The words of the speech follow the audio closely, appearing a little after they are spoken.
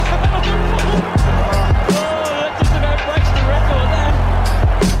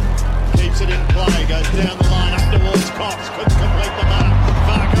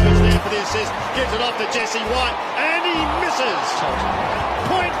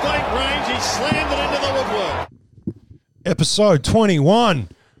range. He slammed it into the woodwork. Episode 21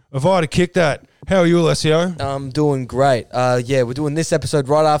 of I to Kick That. How are you, Alessio? I'm doing great. We're doing this episode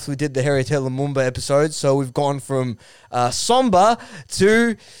right after we did the Harry Taylor Lumumba episode. So we've gone from somber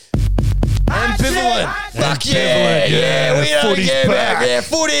to ambivalent. Fuck yeah, we don't care back. Yeah,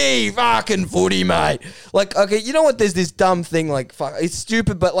 footy, fucking footy, mate. Like, okay, you know what? There's this dumb thing. Like, fuck, it's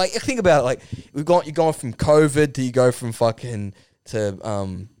stupid, but like, think about it. Like, you're going from COVID to you go from fucking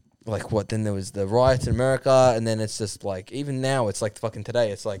to like what? Then there was the riots in America, and then it's just like even now it's like fucking today.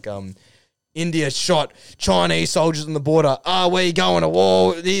 It's like India shot Chinese soldiers on the border. Where you going to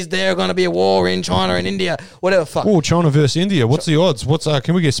war? Is there going to be a war in China and India? Whatever. Fuck. Oh, China versus India. What's the odds?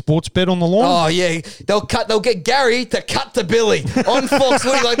 Can we get sports bet on the line? Oh yeah, they'll get Gary to cut to Billy on Fox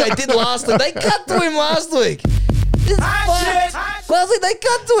Footy like they did last week. They cut to him last week. Last week they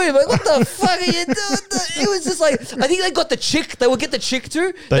cut to him. Like, what the fuck are you doing? It was just like, I think they got the chick. They would get the chick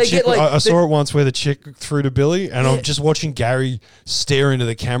too. I saw it once where the chick threw to Billy, and I'm just watching Gary stare into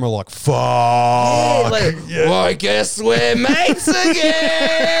the camera like, fuck. Yeah, well, I guess we're mates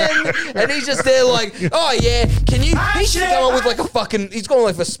again. And he's just there like, oh yeah, he should go on with like a fucking, he's going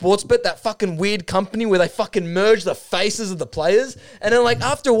like for sports bet, that fucking weird company where they fucking merge the faces of the players. And then like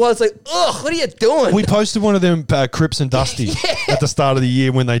after a while, it's like, ugh, what are you doing? We posted one of them Crips and Dusty at the start of the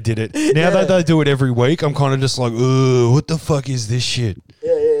year when they did it. Now that they do it every week, I'm kind of just like, ugh, what the fuck is this shit?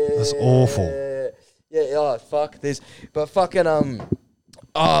 That's awful. Oh, fuck this. But fucking,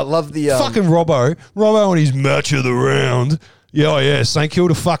 I love the... fucking Robbo on his match of the round. Yeah, St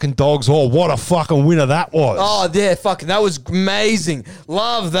Kilda fucking Dogs. Oh, what a fucking winner that was. Oh, yeah, fucking, that was amazing.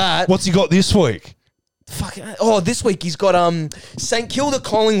 Love that. What's he got this week? This week he's got St Kilda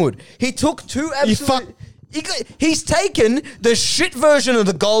Collingwood. He took two absolute... He's taken the shit version of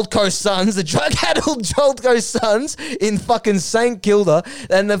the Gold Coast Suns, the drug-addled Gold Coast Suns in fucking St Kilda,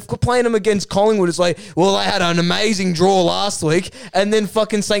 and they're playing them against Collingwood. It's like, well, they had an amazing draw last week, and then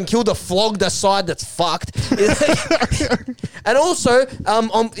fucking St Kilda flogged a side that's fucked. And also,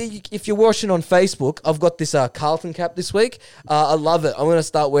 if you're watching on Facebook, I've got this Carlton cap this week. I love it. I'm going to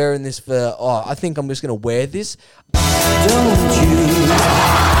start wearing this for, I think I'm just going to wear this. Don't you...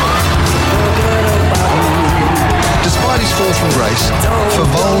 Despite his fall from grace,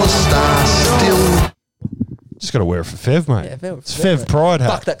 Favola star still... Just got to wear it for Fev, mate. Yeah, it's Fev Pride hat.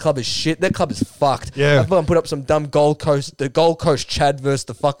 Fuck, that club is shit. That club is fucked. Yeah. I fucking put up some dumb Gold Coast Chad versus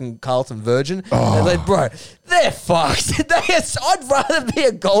the fucking Carlton Virgin. Oh. And like, bro, they're fucked. I'd rather be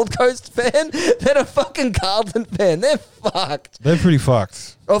a Gold Coast fan than a fucking Carlton fan. They're fucked. They're pretty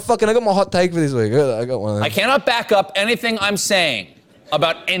fucked. Oh, fucking, I got my hot take for this week. I got one of them. I cannot back up anything I'm saying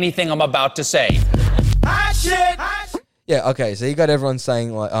about anything I'm about to say. Yeah, okay, so you got everyone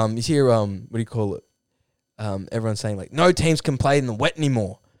saying, like, you hear, what do you call it? Everyone's saying, like, no teams can play in the wet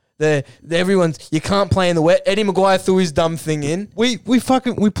anymore. You can't play in the wet. Eddie Maguire threw his dumb thing in. We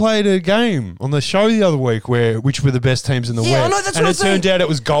played a game on the show the other week which were the best teams in the wet. I know, that's and what it turned out it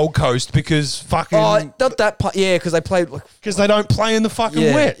was Gold Coast because fucking... Oh, not that part. Yeah, because they played... Because they don't play in the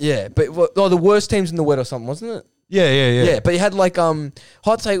fucking wet. Yeah, but the worst teams in the wet or something, wasn't it? Yeah. Yeah, but you had like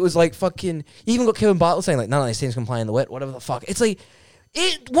hot take was like fucking. You even got Kevin Bartlett saying like none of these teams can play in the wet, whatever the fuck. It's like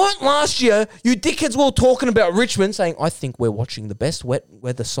it weren't last year. You dickheads were all talking about Richmond saying I think we're watching the best wet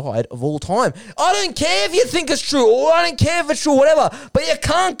weather side of all time. I don't care if you think it's true or I don't care if it's true, whatever. But you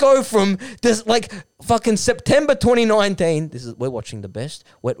can't go from this like fucking September 2019. We're watching the best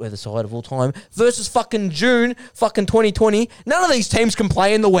wet weather side of all time versus fucking June fucking 2020. None of these teams can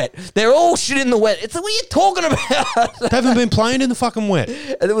play in the wet. They're all shit in the wet. It's like, what are you talking about? They haven't been playing in the fucking wet.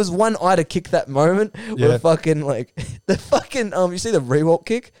 And there was one eye to kick that moment where fucking like the fucking you see the Rewalk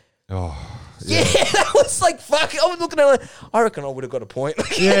kick? Oh. Yeah, that was like fuck. I was looking at it like, I reckon I would have got a point.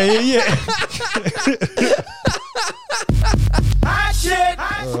 Yeah.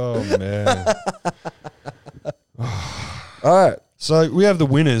 Oh man. All right. So we have the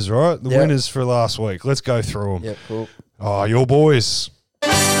winners, right? The winners for last week. Let's go through them. Yeah, cool. Oh, your boys.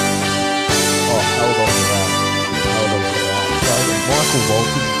 Hold on to that. Michael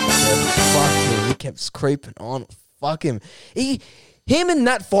Walters. Fuck him. He kept creeping on. Fuck him. Him and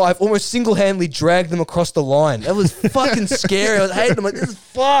Nat 5 almost single-handedly dragged them across the line. That was fucking scary. I was hating them. Like, this is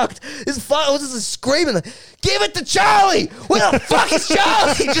fucked. I was just screaming, like, give it to Charlie. Where the fuck is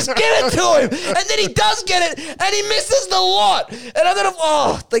Charlie? Just give it to him. And then he does get it, and he misses the lot. And I'm gonna,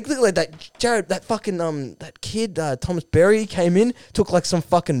 look like that Jared, that fucking, that kid, Thomas Berry came in, took like some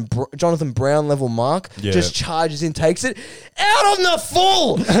fucking Jonathan Brown level mark, just charges in, takes it, out on the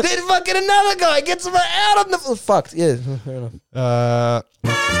full. Then fucking another guy gets him out on the full. Fucked. Yeah, fair enough.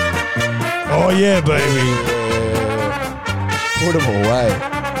 Oh yeah, baby. Put him away.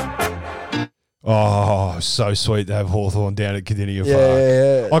 Oh, so sweet to have Hawthorn down at Cardinia Park.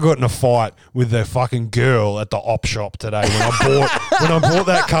 Yeah. I got in a fight with the fucking girl at the op shop today when I bought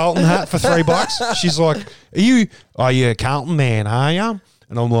that Carlton hat for $3. She's like, are you a Carlton man, are you?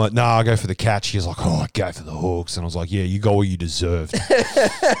 And I'm like, nah, I go for the catch. She's like, oh, I go for the Hawks. And I was like, yeah, you got what you deserved. And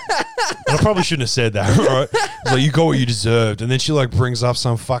I probably shouldn't have said that, right? I was like, you got what you deserved. And then she like brings up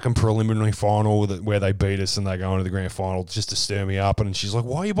some fucking preliminary final where they beat us and they go into the grand final just to stir me up. And she's like,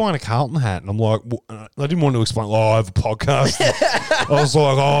 why are you buying a Carlton hat? And I'm like, I didn't want to explain, I have a podcast. I was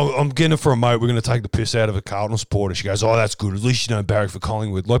like, I'm getting it for a mate. We're going to take the piss out of a Carlton supporter. She goes, oh, that's good. At least you don't barrack for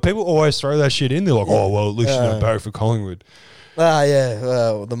Collingwood. Like people always throw that shit in. They're like, oh, well, at least you don't barrack for Collingwood. Ah, yeah.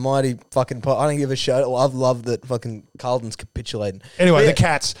 Well, the mighty fucking... I don't give a shit. I've loved that fucking Carlton's capitulating. Anyway, Yeah. the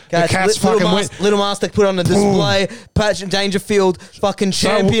Cats fucking went... Little Master put on a display. Patch Dangerfield, fucking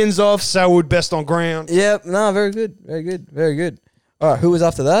champions of... Selwood best on ground. Yep. No, very good. Very good. Very good. All right, who was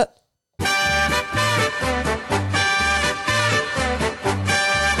after that?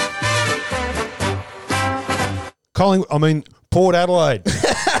 Port Adelaide.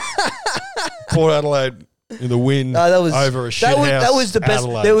 Port Adelaide in the win over a shit house. That was the best.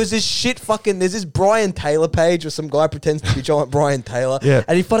 Adelaide. There was this shit fucking... There's this Brian Taylor page where some guy pretends to be giant Brian Taylor. Yeah.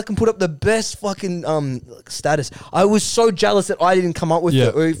 And he fucking put up the best fucking status. I was so jealous that I didn't come up with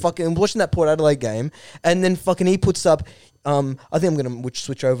it. We fucking watching that Port Adelaide game, and then fucking he puts up... I think I'm going to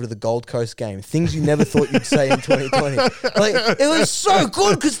switch over to the Gold Coast game. Things you never thought you'd say in 2020. Like, it was so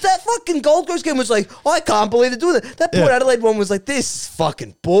good because that fucking Gold Coast game was like, I can't believe they're doing that. That Port Adelaide one was like, this is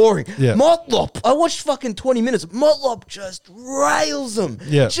fucking boring. Yeah. Motlop, I watched fucking 20 minutes. Motlop just rails them.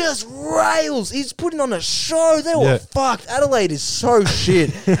 Yeah. Just rails. He's putting on a show. They were fucked. Adelaide is so shit.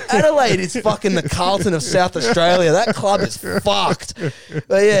 Adelaide is fucking the Carlton of South Australia. That club is fucked.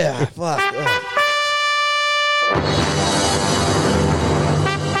 But yeah, fuck. Oh.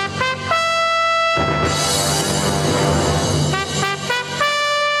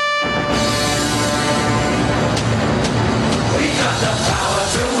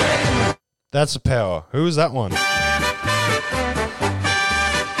 That's the power. Who was that one?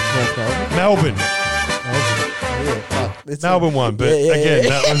 Melbourne. Melbourne won, but again,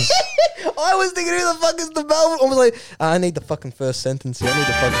 that was... I was thinking, who the fuck is the Melbourne? I was like, I need the fucking first sentence here. I need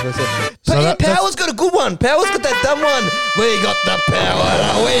the fucking first sentence. But So yeah, Power's got a good one. Power's got that dumb one. We got the power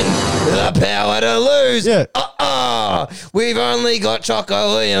to win, the power to lose. Yeah. We've only got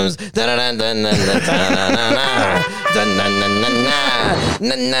Choco Williams.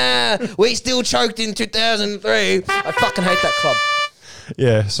 We still choked in 2003. I fucking hate that club.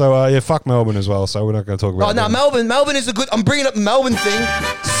 Yeah, so fuck Melbourne as well, so we're not going to talk about Oh, no, them. Melbourne is a good... I'm bringing up the Melbourne thing.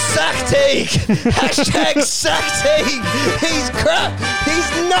 Sack Teague. Hashtag Sack Teague. He's crap. He's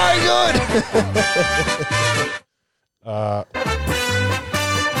no good.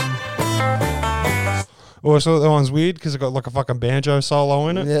 Oh, so that one's weird because it got like a fucking banjo solo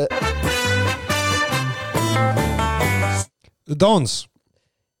in it. Yeah. The Dons,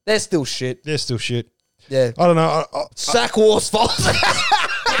 They're still shit. they're still shit. Yeah. I don't know. Sack Wars fault.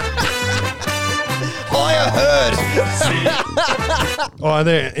 Higher herd. Oh,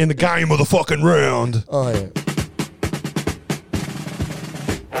 they're in the game of the fucking round. Oh, yeah.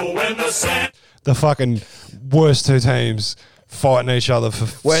 The fucking worst two teams fighting each other for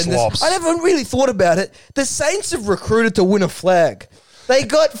slops. I never really thought about it. The Saints have recruited to win a flag. They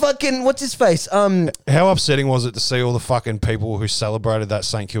got fucking, what's his face? How upsetting was it to see all the fucking people who celebrated that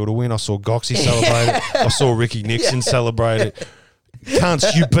St Kilda win? I saw Goxie celebrate it. I saw Ricky Nixon celebrate it.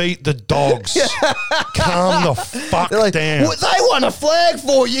 Cunts, you beat the Dogs. Calm the fuck down. Well, they won a flag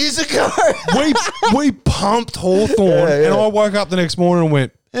 4 years ago. We pumped Hawthorn, and I woke up the next morning and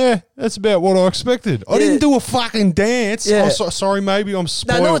went, that's about what I expected. I didn't do a fucking dance. Yeah. I'm sorry, maybe I'm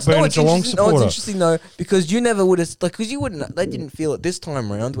spoiled being a Geelong supporter. It's interesting though, because you never would have, like, because you wouldn't, they didn't feel it this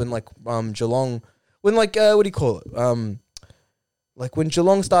time around when like Geelong, when like, what do you call it? Like when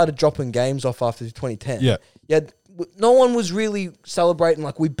Geelong started dropping games off after 2010. Yeah. No one was really celebrating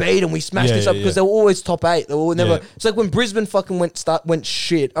like we beat them, we smashed this up because they were always top 8. They were never. Yeah. It's like when Brisbane fucking went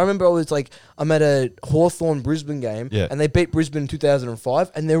shit. I remember I was like, I'm at a Hawthorn Brisbane game and they beat Brisbane in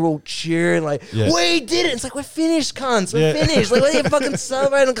 2005 and they're all cheering like, we did it. It's like, we're finished, cunts. We're finished. Like, what are you fucking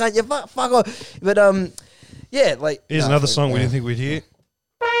celebrating, cunt? You fuck off. But yeah, like Here's another song we didn't think we'd hear.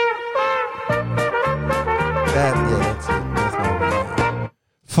 That's it.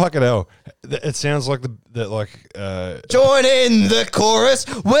 Fucking hell. It sounds like join in the chorus.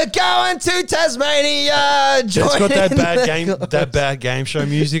 We're going to Tasmania. It's got that bad game show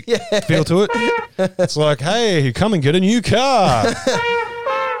music feel to it. It's like, hey, come and get a new car.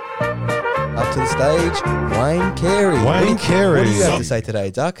 Up to the stage, Wayne Carey. Wayne Carey. What do you have to say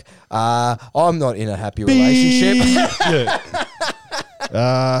today, Duck? I'm not in a happy relationship.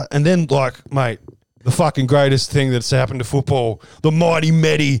 Yeah. And then, like, mate, the fucking greatest thing that's happened to football, the mighty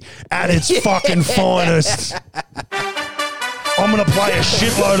Medi at its fucking finest. I'm going to play a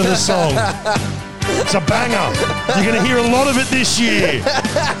shitload of the song. It's a banger. You're going to hear a lot of it this year.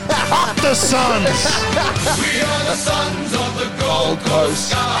 Up the Suns. We are the sons of the Gold Coast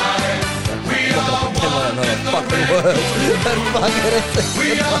sky. We are one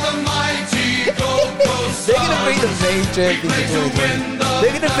We are the mighty Gold Coast They're going to be the meme champions of 2020.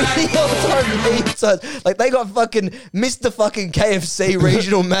 They're going to be the all-time meme stars. Like, they got fucking Mr. fucking KFC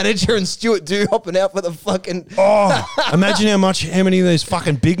regional manager and Stuart Dew hopping out for the fucking... Oh, imagine how many of these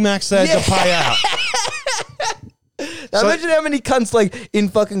fucking Big Macs they had to pay out. Now imagine how many cunts like in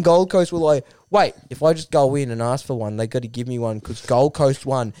fucking Gold Coast were like, wait, if I just go in and ask for one, they got to give me one because Gold Coast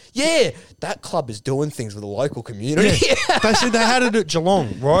won. Yeah, that club is doing things with the local community. Yeah. They said they had it at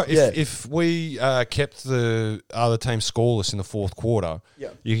Geelong, right? Yeah. If we kept the other team scoreless in the fourth quarter,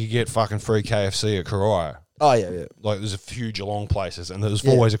 you could get fucking free KFC at Karaya. Oh, yeah. Like, there's a few Geelong places, and there's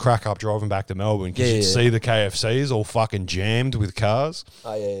always a crack up driving back to Melbourne because you'd see the KFCs all fucking jammed with cars.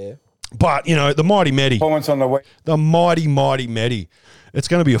 Oh, yeah. But, you know, the mighty Medi. Performance on the week. The mighty Medi. It's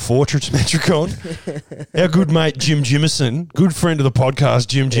going to be a fortress, Metricon. Our good mate, Jim Jimison, good friend of the podcast,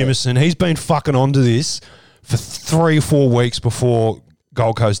 Jim Jimison, he's been fucking onto this for 3 or 4 weeks before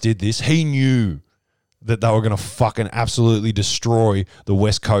Gold Coast did this. He knew that they were going to fucking absolutely destroy the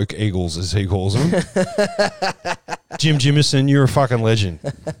West Coast Eagles, as he calls them. Jim Jimison, you're a fucking legend.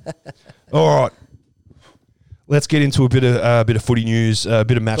 All right. Let's get into a bit of footy news, a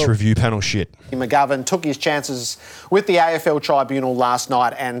bit of match review panel shit. McGovern took his chances with the AFL tribunal last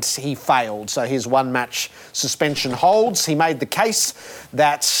night and he failed. So his 1-match suspension holds. He made the case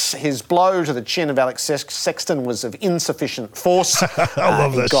that his blow to the chin of Alex Sexton was of insufficient force. I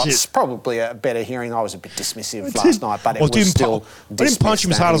love that got shit. Probably a better hearing. I was a bit dismissive last night, but it was didn't still I didn't punch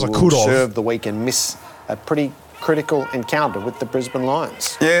him as hard as I could have. Serve the week and miss a pretty critical encounter with the Brisbane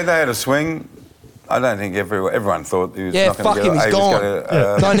Lions. Yeah, they had a swing. I don't think everyone thought he was not going to go. He's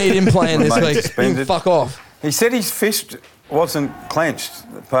gone. Don't need him playing this week. Fuck off. He said his fist wasn't clenched,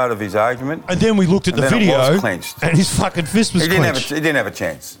 part of his argument. And then we looked at the video, it was clenched. and his fucking fist was clenched. He didn't have a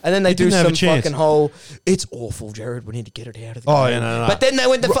chance. And then they do didn't have some a chance. fucking whole, it's awful, Jared, we need to get it out of the Oh, game. yeah, no. But then they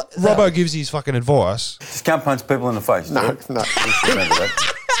went Robbo gives his fucking advice. Just can't punch people in the face. No. Remember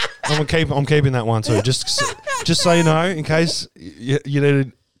that. I'm keeping that one too. Just so you know, in case you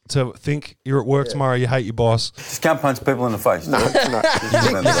need to think you're at work tomorrow, you hate your boss. Just can't punch people in the face. No.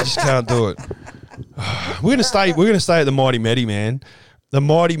 You just can't do it. We're gonna stay at the mighty Medi, man. The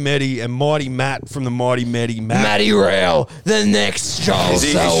mighty Medi and mighty Matt from the mighty Medi. Matty Rowell, the next Joel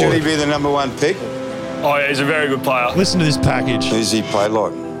Should Selwood. he be the number 1 pick? Oh, yeah, he's a very good player. Listen to this package. Who's he play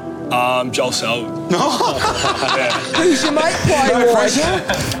like? Joel Selwood. Who's your mate play like?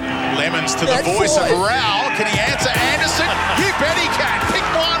 Lemons to the voice of Rao. Can he answer Anderson? You bet he can. Pick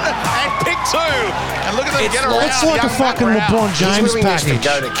one and pick two. And look at them get around. It's like a young fucking Matt Rao. LeBron James package.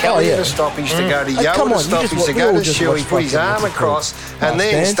 Go to Kelly to stoppage, to go to Yoa come on, to stoppage, to go to Shuey, put his arm across, and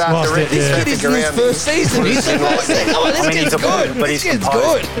then start to rip This the kid is traffic in his around. first season. He's the first season. Come on, this kid's good. This kid's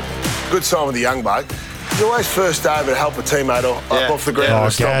good. Good sign with the young bloke. He's always first over to help a teammate off the ground. Oh,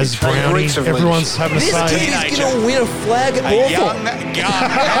 and stop Gaz his Brownie. Everyone's having a This say. kid is going to win a flag at A young Hawthorn. gun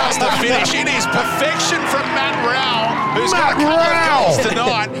has the finish. It is perfection from Matt Rao, who's got a couple Rao. of goals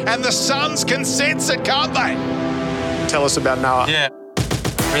tonight, and the Suns can sense it, can't they? Tell us about Noah. Yeah,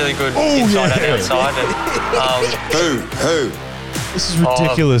 really good inside and outside. And, Who? This is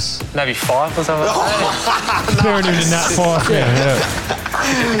ridiculous. maybe 5 or something. Comparing him to Nat Fife, yeah.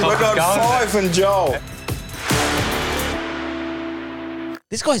 We got 5 and Joel.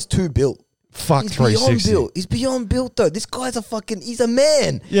 This guy's too built. Fuck He's beyond 360. built. He's beyond built though. This guy's he's a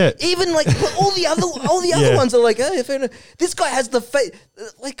man. Yeah. Even like all the other Yeah. ones are like, oh, fair enough. This guy has the face.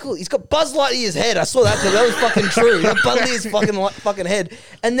 Like, cool. He's got Buzz Lightyear's head. I saw that. That was fucking true. He got Buzz Lightyear's fucking head.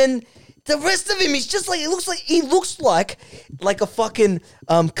 And then the rest of him, he's just like he looks like a fucking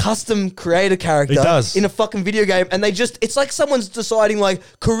custom creator character. He does. In a fucking video game, and it's like someone's deciding like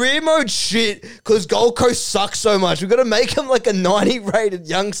career mode shit because Gold Coast sucks so much. We've got to make him like a 90 rated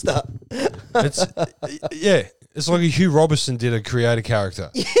youngster. It's it's like a Hugh Robertson did a creator character.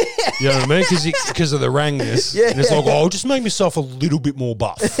 Yeah. You know what I mean? Because of the rangness. Yeah. And it's like, I'll just make myself a little bit more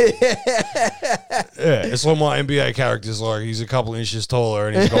buff. Yeah. It's like my NBA character's like, he's a couple inches taller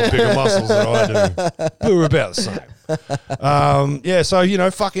and he's got bigger muscles than I do. But we're about the same.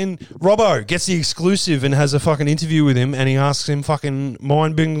 So, fucking Robbo gets the exclusive and has a fucking interview with him, and he asks him fucking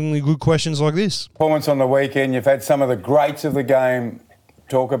mind-bendingly good questions like this. Performance on the weekend, you've had some of the greats of the game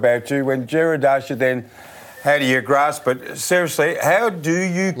talk about you. When Jared asked you then, how do you grasp it? Seriously, how do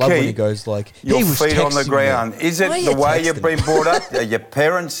you Love when he keep goes like, your he was feet on the texting ground? me. Is it Why are the you way you've texting been me? brought up? Your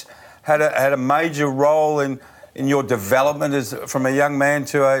parents had a major role in your development as from a young man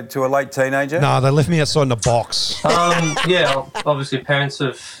to a late teenager? No, they left me outside in the box. Yeah, obviously parents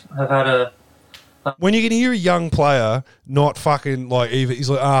have had a... When you can hear a young player not fucking like even, he's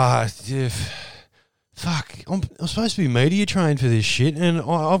like, fuck, I'm supposed to be media trained for this shit, and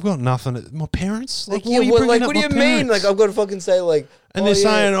I've got nothing. My parents, like, why are you bringing up what do my you mean? parents? Like, I've got to fucking say, like, And they're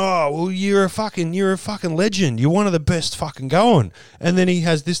saying, well, you're a fucking legend. You're one of the best fucking going. And then he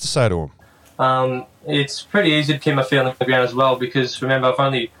has this to say to him. It's pretty easy to keep my feet on the ground as well because, remember, I've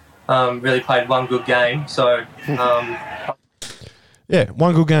only really played one good game. So, yeah,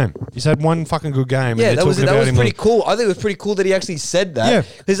 one good game. He's had one fucking good game. Yeah, and that was him pretty cool. I think it was pretty cool that he actually said that. Yeah.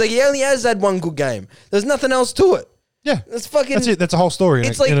 He's like, he only has had one good game. There's nothing else to it. Yeah. That's fucking... That's it. That's a whole story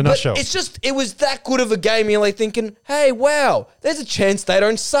in a nutshell. It's just, it was that good of a game. You're like thinking, hey, wow, there's a chance they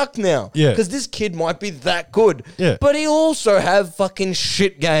don't suck now. Yeah. Because this kid might be that good. Yeah. But he'll also have fucking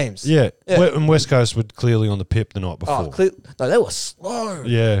shit games. Yeah. And West Coast were clearly on the pip the night before. No, they were slow.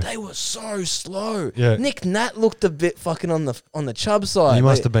 Yeah. They were so slow. Yeah. Nick Nat looked a bit fucking on the Chubb side. He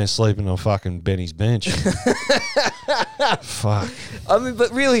must have been sleeping on fucking Benny's bench. Fuck. I mean,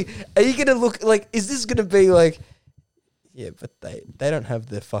 but really, are you going to look, like, is this going to be like, yeah, but they don't have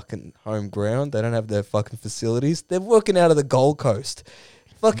their fucking home ground. They don't have their fucking facilities. They're working out of the Gold Coast.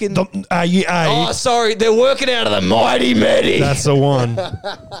 Fucking... Oh, sorry. They're working out of the Mighty Medi. That's the one.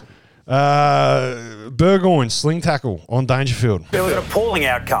 Burgoyne, sling tackle on Dangerfield. It was an appalling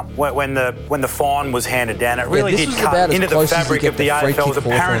outcome when the fine was handed down. It really this did was about cut as into the close as you fabric get of the the free AFL's kick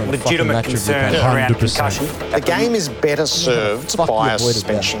apparent ball for a fucking legitimate match of concern rugby. around 100%. concussion. The game is better served by a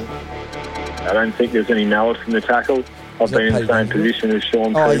suspension. I don't think there's any malice in the tackle. I've been in the same position as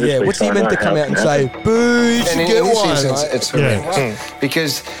Sean Oh, previously. yeah. What's he so I meant know to come how out it and can say, happen. boo, you should And get in this one? instance, Like- it's horrendous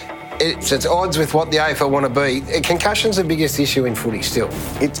because it's at odds with what the AFL want to be. Concussion's the biggest issue in footy still.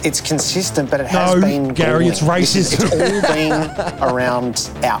 It's consistent, but it has been... Gary, it's racist. It's all been around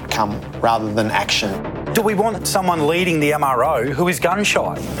outcome rather than action. Do we want someone leading the MRO who is gun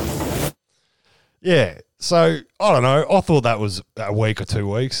shy? Yeah. So, I don't know. I thought that was a week or 2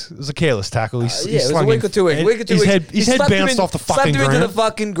 weeks. It was a careless tackle. He Yeah, it was a slung week him- or 2 weeks. His head bounced off the fucking slapped him into ground. the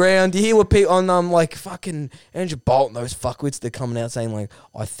fucking ground. You hear what people on like fucking Andrew Bolton, those fuckwits, they're coming out saying like,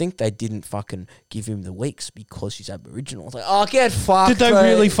 I think they didn't fucking give him the weeks because he's Aboriginal. I was like, oh, get fucked. Did they mate.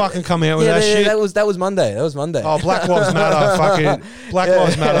 really fucking come out with that shit? That was Monday. That was Monday. Oh, Black Lives Matter, fucking Black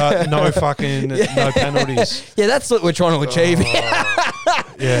Lives Matter, no fucking no penalties. Yeah, that's what we're trying to achieve.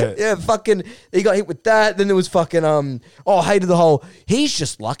 Yeah. Yeah, fucking, he got hit with that. Then there was fucking, hated the whole, he's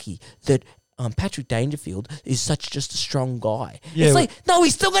just lucky that Patrick Dangerfield is just a strong guy. Yeah, it's like, no,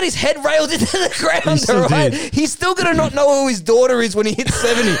 he's still got his head railed into the ground, still all right? did. He's still going to not know who his daughter is when he hits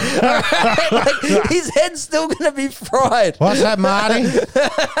 70. All right? Like, his head's still going to be fried. What's that, Marty?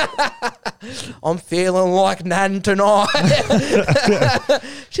 I'm feeling like Nan tonight.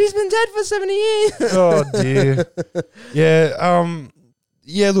 She's been dead for 70 years. Oh, dear.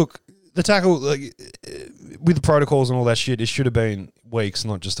 Yeah, look, the tackle, like, with the protocols and all that shit, it should have been weeks,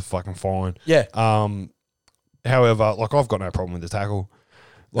 not just a fucking fine. Yeah. However, like, I've got no problem with the tackle.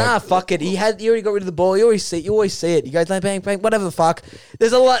 Like, Fuck it. He already got rid of the ball. You always see it. You go like, bang, bang, whatever the fuck.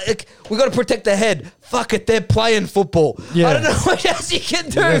 There's a lot. Like, we got to protect the head. Fuck it. They're playing football. Yeah. I don't know what else you can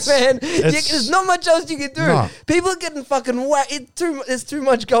do, Yes, man. it's- There's not much else you can do. No. People are getting fucking whacked. There's too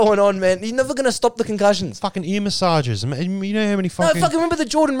much going on, man. You're never gonna stop the concussions. fucking ear massages. You know how many No, fucking... fucking remember the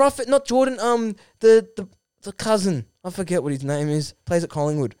Jordan Ruffett? Not Jordan. The cousin. I forget what his name is. Plays at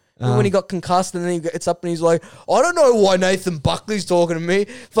Collingwood. Remember when he got concussed and then he gets up and he's like, I don't know why Nathan Buckley's talking to me.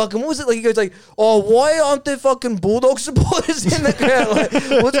 Fucking, what was it? Like, he goes like, oh, why aren't there fucking Bulldog supporters in the crowd? Like,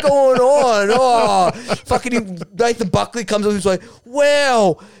 what's going on? Oh, fucking Nathan Buckley comes up and he's like,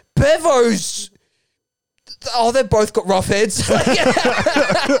 wow, Bevo's... Oh, they've both got rough heads.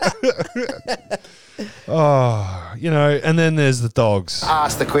 Oh, and then there's the dogs.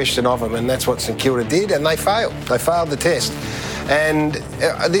 Asked the question of them, and that's what St Kilda did, and they failed. They failed the test. And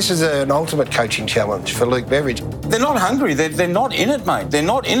this is an ultimate coaching challenge for Luke Beveridge. They're not hungry. They're not in it, mate. They're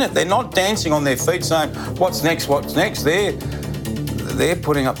not in it. They're not dancing on their feet saying, what's next, what's next? They're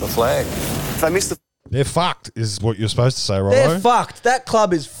putting up the flag. If they miss the... They're fucked, is what you're supposed to say, right? They're fucked. That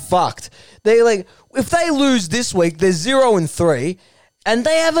club is fucked. They like, if they lose this week, they're 0-3, and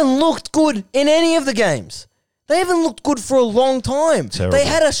they haven't looked good in any of the games. They haven't looked good for a long time. Terrible. They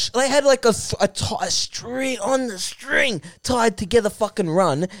had a string on the string tied together fucking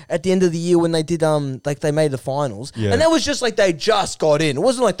run at the end of the year when they did they made the finals. Yeah. And that was just like they just got in. It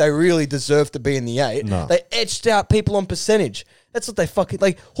wasn't like they really deserved to be in the 8. No. They etched out people on percentage. That's what they fucking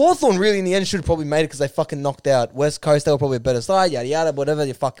like. Hawthorn really in the end should have probably made it because they fucking knocked out West Coast. They were probably a better side. Yada yada. Whatever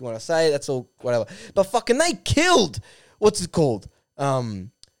you fucking want to say. That's all. Whatever. But fucking they killed. What's it called?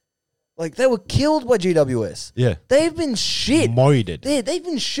 Like, they were killed by GWS. Yeah. They've been shit. Moided. They've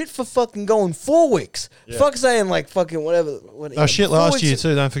been shit for fucking going 4 weeks. Yeah. Fuck saying, like, fucking whatever. Shit last year,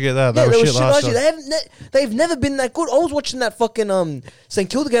 too. Don't forget that. Yeah, They were shit last year. They've never been that good. I was watching that fucking St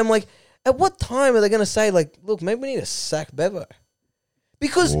Kilda game. I'm like, at what time are they going to say, like, look, maybe we need to sack Bevo?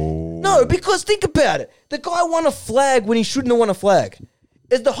 Because, because think about it. The guy won a flag when he shouldn't have won a flag.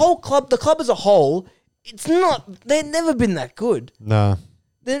 Is the whole club, the club as a whole, they've never been that good. Nah.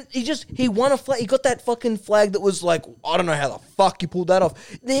 Then he won a flag. He got that fucking flag that was like, I don't know how the fuck he pulled that off.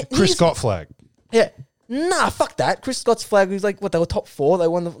 Chris Scott flag. Yeah. Nah, fuck that. Chris Scott's flag was like, what, they were top 4? They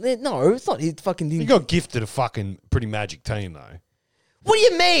won the... No, it's not. He fucking didn't... He got gifted a fucking pretty magic team, though. What do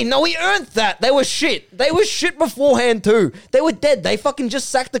you mean? No, he earned that. They were shit. They were shit beforehand, too. They were dead. They fucking just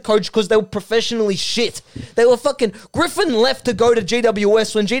sacked the coach because they were professionally shit. They were fucking... Griffin left to go to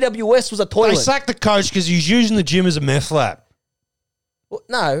GWS when GWS was a toilet. They sacked the coach because he was using the gym as a meth lab.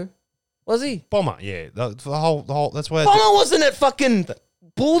 No. Was he? Bomber, yeah. The whole that's where... Bomber wasn't at fucking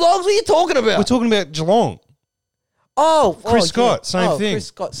Bulldogs? What are you talking about? We're talking about Geelong. Chris Scott, same thing. Chris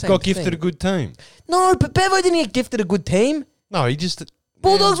Scott, same got gifted thing. a good team. No, but Bevo didn't get gifted a good team. No, he just...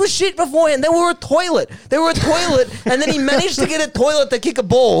 Bulldogs were shit beforehand. They were a toilet. They were a toilet, and then he managed to get a toilet to kick a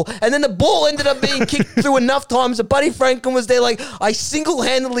ball, and then the ball ended up being kicked through enough times that Buddy Franklin was there like, I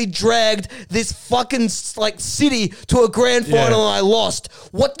single-handedly dragged this fucking like city to a grand final and I lost.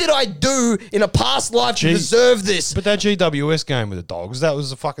 What did I do in a past life to deserve this? But that GWS game with the Dogs,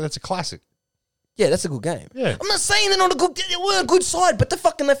 that's a classic. Yeah, that's a good game. Yeah. I'm not saying they weren't a good side, but they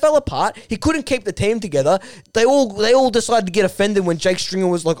fell apart. He couldn't keep the team together. They all decided to get offended when Jake Stringer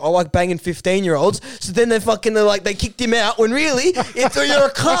was like, I like banging 15-year-olds. So then they kicked him out when really you're a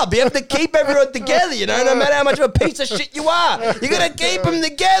club. You have to keep everyone together, you know, no matter how much of a piece of shit you are. You got to keep them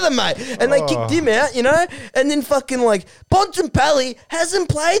together, mate. And they kicked him out, you know, and then fucking like Bontempelli hasn't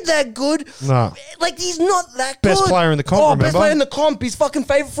played that good. No. Like, he's not that good. Best player in the comp, remember? Best player in the comp. He's fucking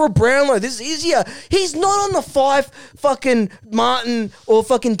favourite for a Brownlow. This is easier. He's not on the Fife, fucking Martin, or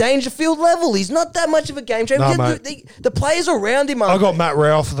fucking Dangerfield level. He's not that much of a game changer. No, the players around him are... I got Matt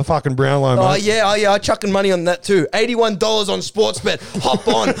Rowell for the fucking Brownlow, mate. Oh, yeah, I'm chucking money on that too. $81 on Sportsbet. Hop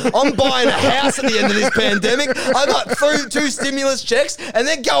on. I'm buying a house at the end of this pandemic. I got through 2 stimulus checks, and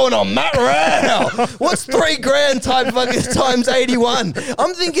they're going on Matt Rowell. What's $3,000 times 81?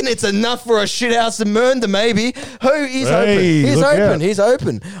 I'm thinking it's enough for a shithouse in Mernda, maybe. He's open. He's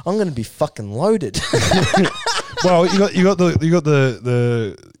open. I'm going to be fucking loaded. Well, you got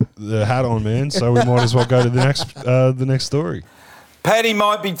the hat on, man. So we might as well go to the next story. Paddy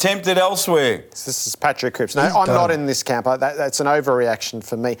might be tempted elsewhere. This is Patrick Cripps. No, I'm not in this camp. That's an overreaction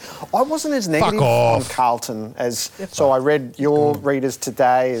for me. I wasn't as negative on Carlton as... So I read your readers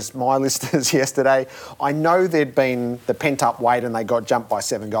today as my listeners yesterday. I know there'd been the pent-up weight and they got jumped by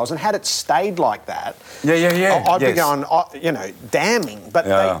 7 goals. And had it stayed like that... I'd be going, damning. But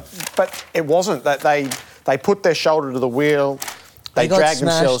it wasn't. That they put their shoulder to the wheel... They dragged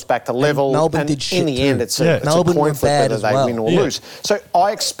themselves back to level. Melbourne did shit in the end, it's a Melbourne coin flip whether they win or lose. So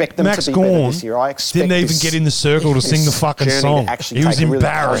I expect them to be better this year. I expect didn't even get in the circle to sing the fucking song. He was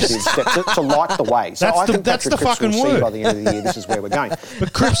embarrassed. To light the way. So that's the fucking word. By the end of the year, this is where we're going.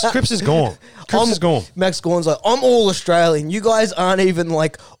 But Cripps is gone. Cripps is gone. Max Gawn's like, I'm all Australian. You guys aren't even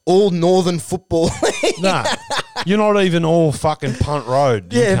like all Northern football. Nah, you're not even all fucking Punt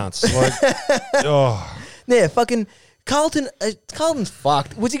Road. You cunts. Yeah, fucking... Carlton's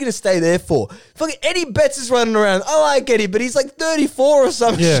fucked. What's he going to stay there for? Fucking Eddie Betts is running around. I like Eddie, but he's like 34 or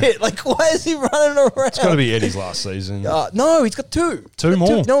some shit. Like, why is he running around? It's got to be Eddie's last season. No, he's got 2. Two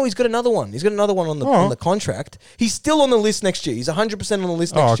more? No, he's got another one. He's got another one on the contract. He's still on the list next year. He's 100% on the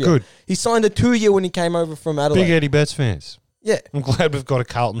list next year. Good. He signed a 2-year when he came over from Adelaide. Big Eddie Betts fans. Yeah. I'm glad we've got a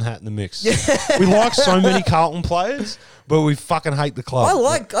Carlton hat in the mix. Yeah. We like so many Carlton players, but we fucking hate the club. I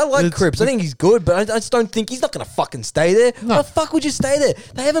like Cripps. I think he's good, but I just don't think he's not going to fucking stay there. No. Why the fuck would you stay there?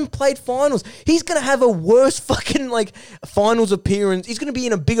 They haven't played finals. He's going to have a worse fucking like finals appearance. He's going to be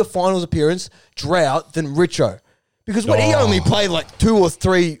in a bigger finals appearance drought than Richo. Because he only played like 2 or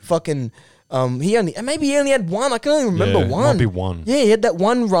 3 fucking Maybe he only had one. I can only remember one. Might be one. Yeah, he had that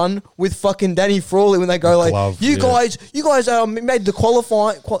one run with fucking Danny Frawley when they go like, glove, you guys made the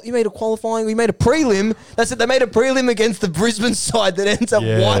qualifying. You made a qualifying. We made a prelim. That's it. They made a prelim against the Brisbane side that ends up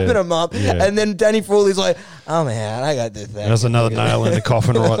wiping them up. Yeah. And then Danny Frawley's like, I'm out. I got this thing. There's another nail in the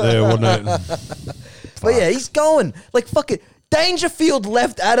coffin right there, wasn't it? But yeah, he's going like fuck it. Dangerfield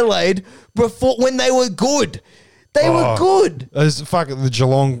left Adelaide when they were good. They were good. There's fucking the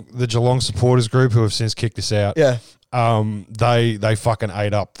Geelong supporters group who have since kicked us out. Yeah. They fucking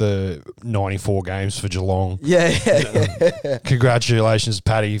ate up the 94 games for Geelong. Yeah. Congratulations,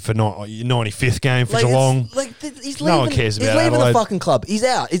 Paddy, for your 95th game for Geelong. He's leaving. No one cares about He's leaving Adelaide. the fucking club. He's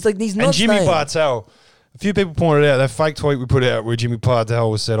out. It's like he's not. And Jimmy staying. Bartel. A few people pointed out that fake tweet we put out where Jimmy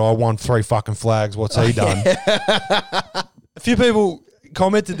Bartel was said, "I won 3 fucking flags. What's he done?" A few people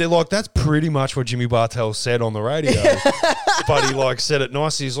commented, they're like, that's pretty much what Jimmy Bartel said on the radio. But he like said it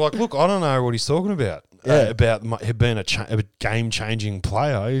nicely. He's like, look, I don't know what he's talking about. About him being a game-changing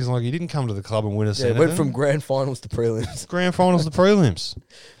player. He's like, he didn't come to the club and win us anything. Went from grand finals to prelims. Grand finals to prelims.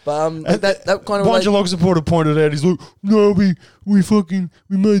 But that kind of one Geelong supporter pointed out, he's like, no, we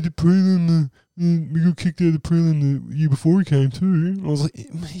made the prelim. We got kicked out of the prelim the year before we came too. And I was like,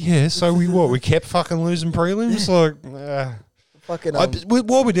 yeah, so we kept fucking losing prelims? Like, fucking.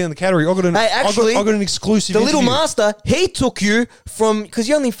 While we're down the category, I got an exclusive. The interview. Little Master, he took you from because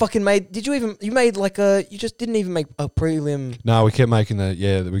you only fucking made. You made like you just didn't even make a prelim. No, we kept making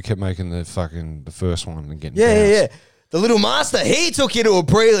the first one and getting. Yeah. The Little Master, he took you to a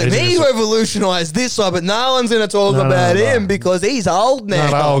prelim. He revolutionised this side, but no one's going to talk about him because he's old now.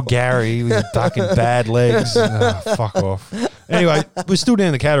 Not old Gary with fucking bad legs. Fuck off. Anyway, we're still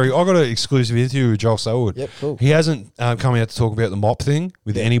down the category. I got an exclusive interview with Joel Selwood. Yep, cool. He hasn't come out to talk about the mop thing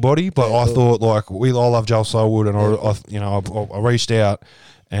with anybody, but I thought like I love Joel Selwood, and I reached out,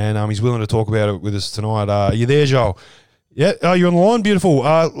 and he's willing to talk about it with us tonight. Are you there, Joel? Yeah. Oh, you're on the line. Beautiful.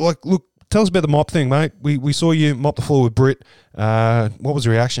 Look. Tell us about the mop thing, mate. We saw you mop the floor with Britt. What was the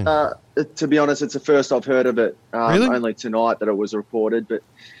reaction? To be honest, it's the first I've heard of it. Really? Only tonight that it was reported. But it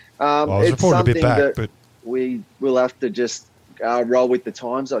was it's reported something a bit back, that but we will have to just roll with the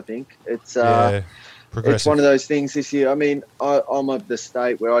times, I think. It's progressive. one of those things this year. I mean, I'm of the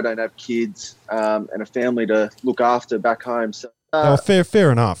state where I don't have kids and a family to look after back home. So.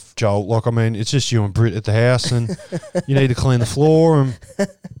 Fair enough, Joel. Like, I mean, it's just you and Britt at the house, and you need to clean the floor. And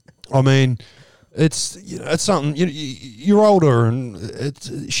I mean, it's something. You're older,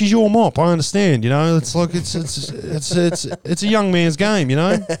 and she's your mop. I understand. It's like it's a young man's game.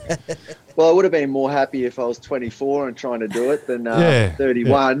 Well, I would have been more happy if I was 24 and trying to do it than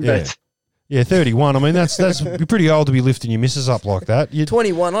 31. But 31. I mean, that's you're pretty old to be lifting your missus up like that.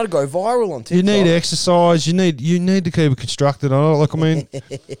 21. I'd go viral on TikTok. You need exercise. You need to keep it constructed. Like, I mean, are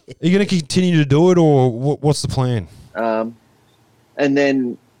you going to continue to do it, or what's the plan? And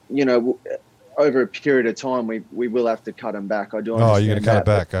then over a period of time, we will have to cut them back. I do. Oh, you're going to cut it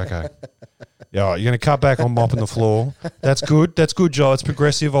back. Okay. Yeah, you're going to cut back on mopping the floor. That's good. That's good, Joe. It's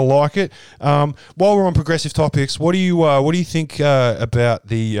progressive. I like it. While we're on progressive topics, what do you think about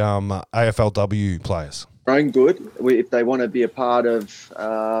the AFLW players? Growing good. If they want to be a part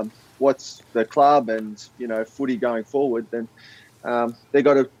of what's the club and footy going forward, then they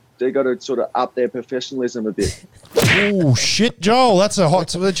got to sort of up their professionalism a bit. Oh shit, Joel! That's a hot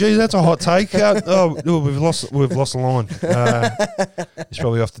take. We've lost the line. He's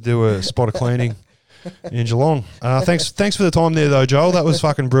probably have to do a spot of cleaning in Geelong. Thanks for the time there, though, Joel. That was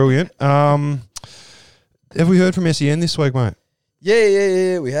fucking brilliant. Have we heard from SEN this week, mate?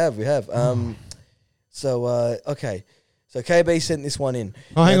 Yeah, we have. Okay. So KB sent this one in.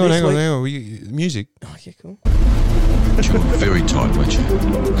 Oh, hang on. Music. Oh, yeah, cool. You were very tight, weren't you?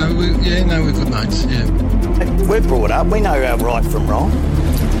 We're good mates, yeah. We're brought up, we know our right from wrong.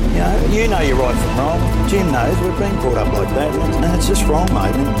 You know your right from wrong. Jim knows, we've been brought up like that, and it's just wrong,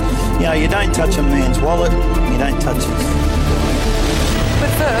 mate. And, you don't touch a man's wallet, you don't touch his. But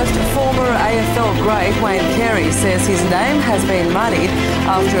first, former AFL great Wayne Carey says his name has been muddied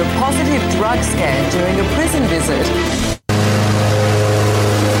after a positive drug scan during a prison visit.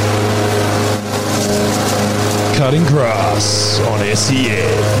 Cutting grass on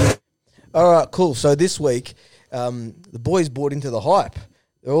SEN. All right, cool. So this week, the boys bought into the hype.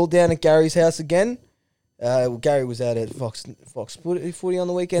 They're all down at Gary's house again. Gary was out at Fox Footy on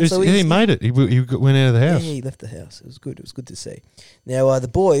the weekend. He made it. He went out of the house. Yeah, he left the house. It was good. It was good to see. Now, the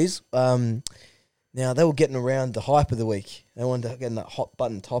boys, Now, they were getting around the hype of the week. They wanted to get in that hot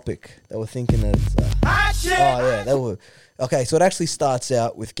button topic. They were thinking that they were. Okay, so it actually starts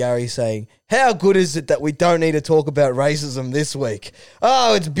out with Gary saying, how good is it that we don't need to talk about racism this week?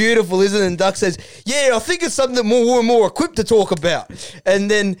 Oh, it's beautiful, isn't it? And Duck says, yeah, I think it's something that we're more equipped to talk about. And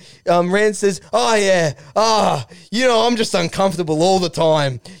then Rand says, oh, yeah, I'm just uncomfortable all the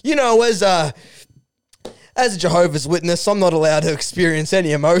time. As a Jehovah's Witness, I'm not allowed to experience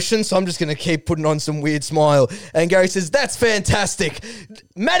any emotion, so I'm just going to keep putting on some weird smile. And Gary says, that's fantastic.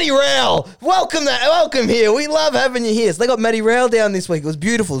 Matty Rowell, welcome here. We love having you here. So they got Matty Rowell down this week. It was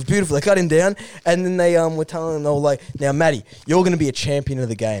beautiful. They cut him down, and then they were telling him, they were like, now, Matty, you're going to be a champion of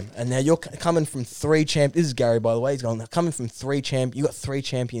the game. And now you're coming from 3 champions. This is Gary, by the way. He's going, coming from 3 champions. You got 3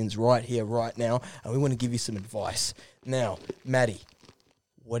 champions right here, right now, and we want to give you some advice. Now, Matty,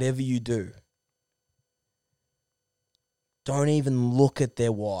 whatever you do, don't even look at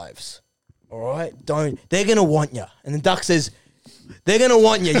their wives, all right? They're going to want you. And the Duck says, they're going to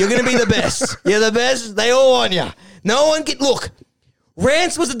want you. You're going to be the best. You're the best. They all want you. No one can... Look,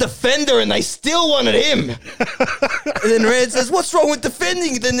 Rance was a defender and they still wanted him. And then Rance says, what's wrong with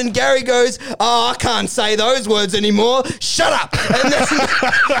defending? And then Gary goes, I can't say those words anymore. Shut up.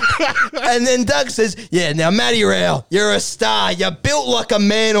 And then Doug says, yeah, now Matty Rowell, you're a star. You're built like a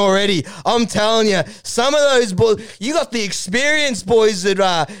man already. I'm telling you, some of those boys, you got the experienced boys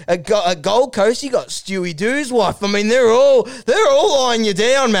at Gold Coast. You got Stewie Doo's wife. I mean, they're all eyeing you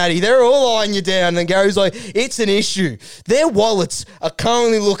down, Matty. They're all eyeing you down. And Gary's like, it's an issue. Their wallets are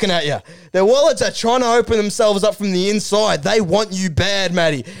currently looking at you. Their wallets are trying to open themselves up from the inside. They want you bad,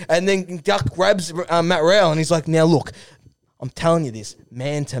 Matty. And then Duck grabs Matt Rowell and he's like, now look, I'm telling you this,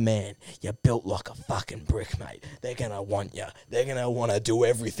 man to man, you're built like a fucking brick, mate. They're going to want you. They're going to want to do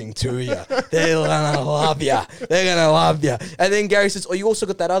everything to you. They're going to love you. They're going to love you. And then Gary says, oh, you also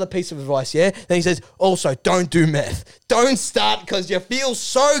got that other piece of advice, yeah? Then he says, also, don't do meth. Don't start because you feel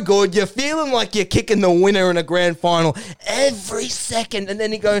so good. You're feeling like you're kicking the winner in a grand final every second. And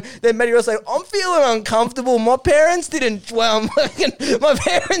then then Matty Rowell say, I'm feeling uncomfortable. My parents didn't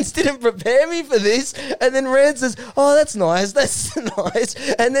prepare me for this. And then Rand says, oh, that's nice. That's nice.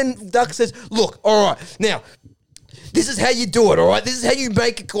 And then Duck says, look, all right, now, this is how you do it, all right? This is how you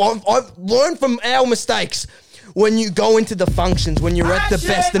make it. I've learned from our mistakes. When you go into the functions, when you're at the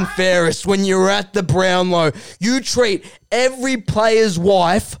best and fairest, when you're at the Brownlow, you treat every player's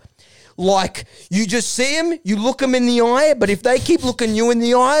wife like you just see them, you look them in the eye, but if they keep looking you in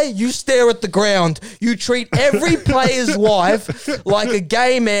the eye, you stare at the ground. You treat every player's wife like a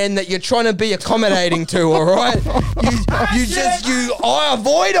gay man that you're trying to be accommodating to, all right? I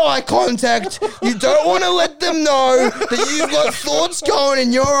avoid eye contact. You don't want to let them know that you've got thoughts going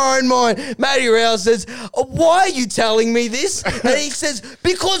in your own mind. Matty Rowell says, why are you telling me this? And he says,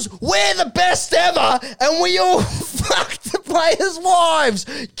 because we're the best ever and we all fuck the players' wives.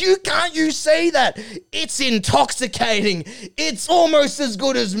 Can't you see that? It's intoxicating. It's almost as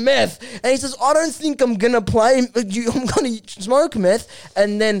good as meth. And he says, I don't think I'm going to I'm going to smoke meth.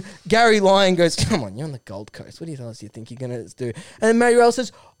 And then Gary Lyon goes, come on, you're on the Gold Coast. What else do you think you're going to do? And then Matty Rowell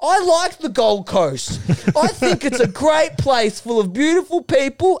says, I like the Gold Coast. I think it's a great place full of beautiful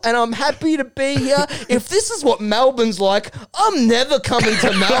people and I'm happy to be here. If this is what Melbourne's like, I'm never coming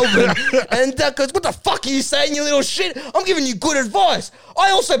to Melbourne. And Duck goes, what the fuck are you saying, you little shit? I'm giving you good advice.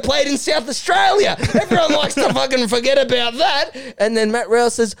 I also played in South Australia. Everyone likes to fucking forget about that. And then Matt Rowell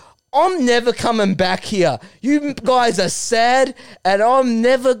says, I'm never coming back here. You guys are sad and I'm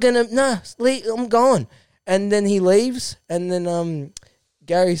never going to, I'm gone. And then he leaves and then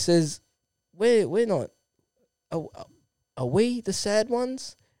Gary says, we're not, are we the sad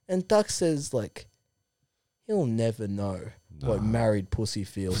ones? And Duck says, like, he'll never know what married pussy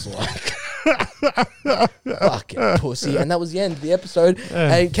feels like. Fucking pussy. And that was the end of the episode.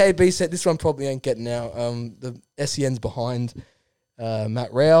 Yeah. And KB said, this one probably ain't getting out. The SEN's behind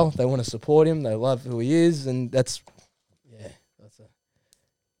Matt Rowell. They want to support him. They love who he is. And that's a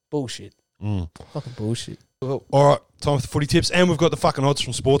bullshit. Fucking bullshit. All right, time for the footy tips. And we've got the fucking odds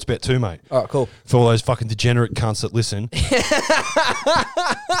from Sportsbet too, mate. All right, cool. For all those fucking degenerate cunts that listen.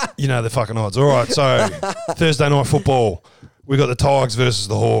 You know the fucking odds. All right, so Thursday night football. We got the Tigers versus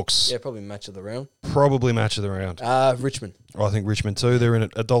the Hawks. Yeah, probably match of the round. Richmond. I think Richmond too. They're in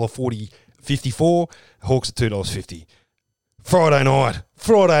at $1.54. Hawks at $2.50. Friday night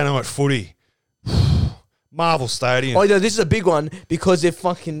footy. Marvel Stadium. Oh, no, this is a big one because if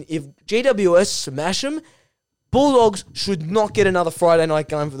GWS smash them, Bulldogs should not get another Friday night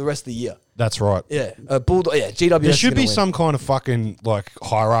game for the rest of the year. That's right. Yeah, GWS. There should be some kind of fucking like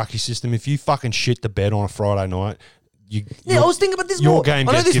hierarchy system. If you fucking shit the bed on a Friday night, I was thinking about this your more. game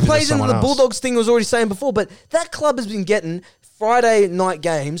I know gets this given to plays into someone the else. Bulldogs thing I was already saying before, but that club has been getting Friday night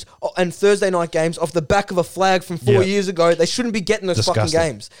games and Thursday night games off the back of a flag from 4 years ago. They shouldn't be getting those Disgusting. fucking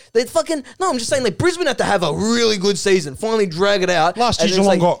games. They fucking no. I'm just saying, like Brisbane had to have a really good season, finally drag it out. Last and year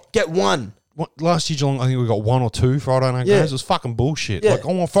then it's Geelong get one. Last year Geelong, I think we got 1 or 2 Friday night games. It was fucking bullshit. Yeah. Like,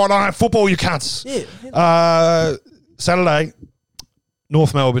 I want Friday night football, you cunts. Yeah. Saturday,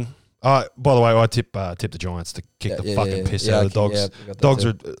 North Melbourne. By the way, I tip the Giants to kick the fucking piss out of the Dogs. I got that Dogs too.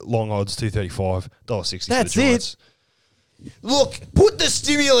 are long odds, $2.35, $1.60 That's for the Giants. Look, put the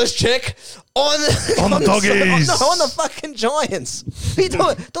stimulus check on the doggies. on the fucking Giants.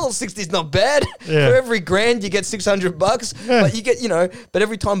 $1.60 is not bad. Yeah. For every grand, you get $600. But you get, but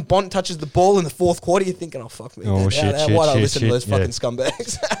every time Bont touches the ball in the fourth quarter, you're thinking, oh, fuck me. Oh, shit, Why'd I shit, listen to those shit, fucking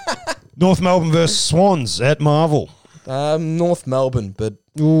scumbags? North Melbourne versus Swans at Marvel. North Melbourne, but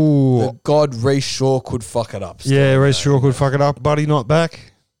Ooh. God, Reece Shaw could fuck it up. Yeah, Reece Shaw could fuck it up. Buddy not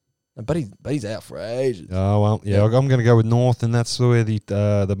back. But he's out for ages. Oh, well, yeah. I'm going to go with North, and that's where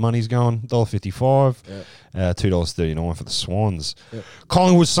the money's going. $1.55, $2.39 for the Swans. Yep.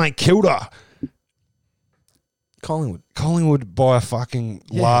 Collingwood St Kilda. Collingwood by a fucking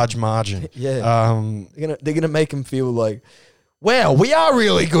large margin. Yeah. They're gonna make him feel like, wow, we are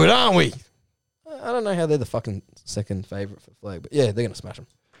really good, aren't we? I don't know how they're the fucking second favourite for flag, but yeah, they're gonna smash them.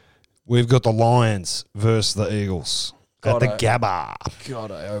 We've got the Lions versus the Eagles at the Gabba.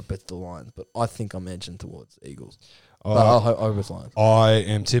 God, I hope it's the Lions, but I think I'm edging towards the Eagles. Oh, But I hope it's Lions. I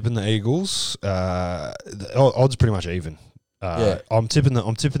am tipping the Eagles. The odds pretty much even. I'm tipping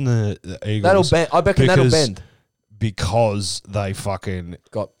the Eagles. That'll bend. I reckon that'll bend. Because they fucking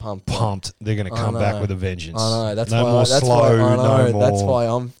got pumped. They're going to come back with a vengeance. I know. That's no why. more That's slow. why. I know. No more. That's why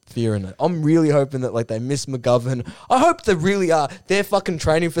I'm fearing it. I'm really hoping that they miss McGovern. I hope they really are. Their fucking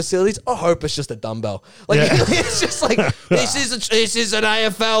training facilities. I hope it's just a dumbbell. It's just like this is an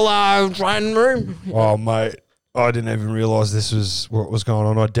AFL training room. Oh mate, I didn't even realise this was what was going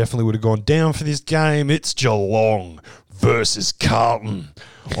on. I definitely would have gone down for this game. It's Geelong versus Carlton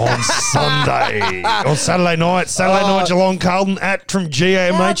on Sunday. On Saturday night. Saturday night, Geelong Carlton from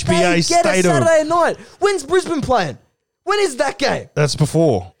GMHBA Stadium. Saturday night. When's Brisbane playing? When is that game? That's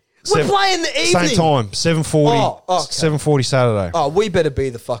before. We're playing the evening. Same time, 7:40. Oh, okay. 7:40 Saturday. Oh, we better be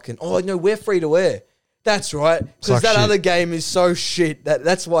the fucking. Oh no, we're free to wear. That's right, because Suck that shit. other game is so shit.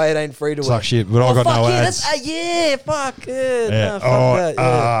 That's why it ain't free to wear. Suck shit, but I got no ads. Fuck it. Yeah. No, fuck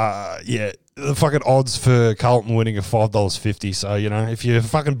that. Yeah. The fucking odds for Carlton winning are $5.50. So, if you're a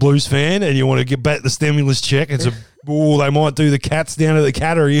fucking Blues fan and you want to get back the stimulus check, they might do the Cats down at the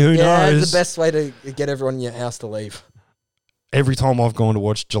Cattery. Who knows? It's the best way to get everyone in your house to leave. Every time I've gone to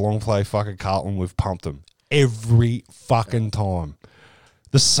watch Geelong play fucking Carlton, we've pumped them. Every fucking time.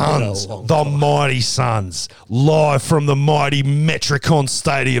 The Suns, the mighty Suns, live from the mighty Metricon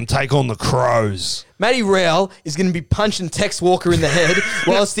Stadium, take on the Crows. Matty Rowell is going to be punching Tex Walker in the head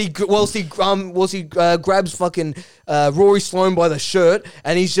whilst he grabs fucking Rory Sloane by the shirt,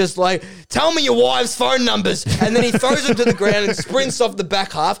 and he's just like, "Tell me your wife's phone numbers," and then he throws him to the ground and sprints off the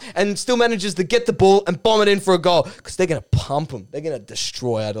back half, and still manages to get the ball and bomb it in for a goal because they're going to pump him. They're going to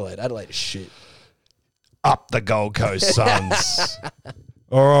destroy Adelaide. Adelaide is shit. Up the Gold Coast Suns.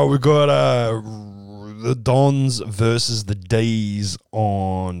 All right, we've got the Dons versus the D's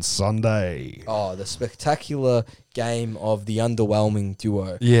on Sunday. Oh, the spectacular game of the underwhelming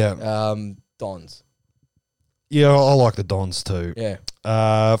duo. Yeah. Dons. Yeah, I like the Dons too. Yeah.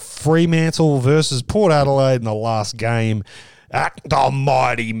 Fremantle versus Port Adelaide in the last game at the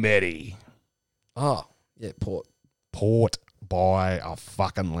mighty Medi. Oh, yeah, Port. Port by a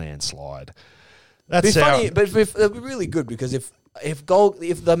fucking landslide. That's It'd be funny, but it'd be really good because if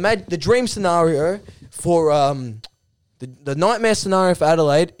the dream scenario for the nightmare scenario for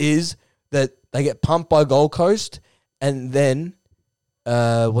Adelaide is that they get pumped by Gold Coast and then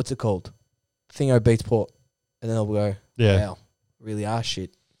what's it called? Thingo beats Port, and then they'll go, wow, really are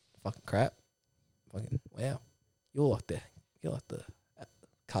shit, fucking crap, fucking wow, you're like the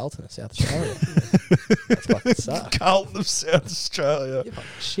Carlton of South Australia. That's fucking sucks. Carlton of South Australia. You're fucking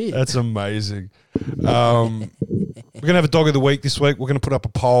shit. That's amazing. We're gonna have a dog of the week this week. We're gonna put up a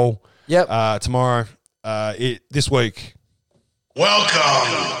poll. Yep. Tomorrow. This week.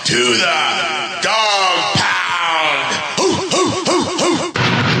 Welcome to the Dog Pound. Hoo, hoo, hoo, hoo.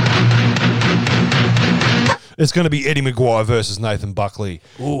 It's going to be Eddie Maguire versus Nathan Buckley.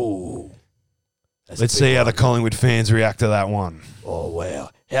 Ooh. Let's see how the Collingwood fans react to that one. Oh, wow.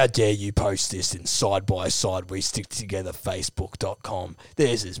 How dare you post this in Side by Side We Stick Together Facebook.com.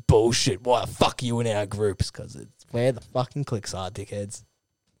 This is bullshit. Why the fuck are you in our groups? Because it's where the fucking clicks are, dickheads.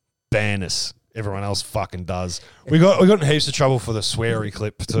 Ban us. everyone else fucking does. We got in heaps of trouble for the sweary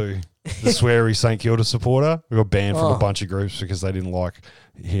clip too. The sweary St Kilda supporter. We got banned from a bunch of groups because they didn't like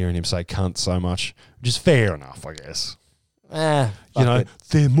hearing him say cunt so much, which is fair enough, I guess. There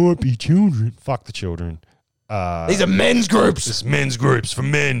might be children. Fuck the children. These are men's groups. It's men's groups for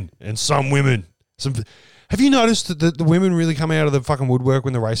men and some women. Have you noticed that the women really come out of the fucking woodwork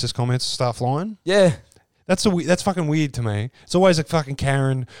when the racist comments start flying? Yeah. That's fucking weird to me. It's always a fucking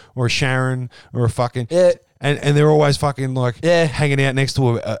Karen or a Sharon or a fucking... Yeah. And they're always fucking like hanging out next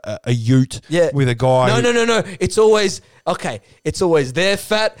to a ute with a guy. No. It's always It's always they're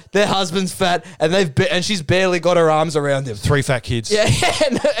fat, their husband's fat, and and she's barely got her arms around him. 3 fat kids. Yeah,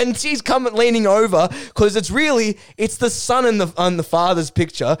 and she's leaning over because it's the son and the father's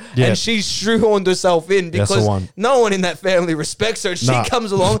picture, and she's shoehorned herself in because no one in that family respects her. She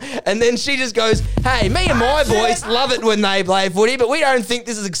comes along and then she just goes, "Hey, me and my boys love it when they play footy, but we don't think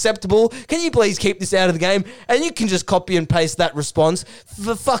this is acceptable. Can you please keep this out of the game?" And you can just copy and paste that response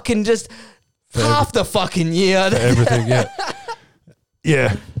for fucking just half the fucking year. For everything, yeah.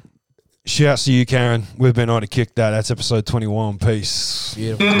 Yeah. Shouts to you, Karen. We've been on to kick that. That's episode 21. Peace.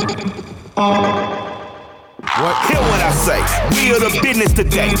 Beautiful. Hear what I say. We are the business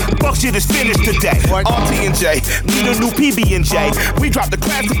today. Fuck shit is finished today. RT and J. Need a new PB and J. We dropped the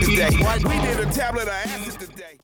classic today. We did a tablet of asses today.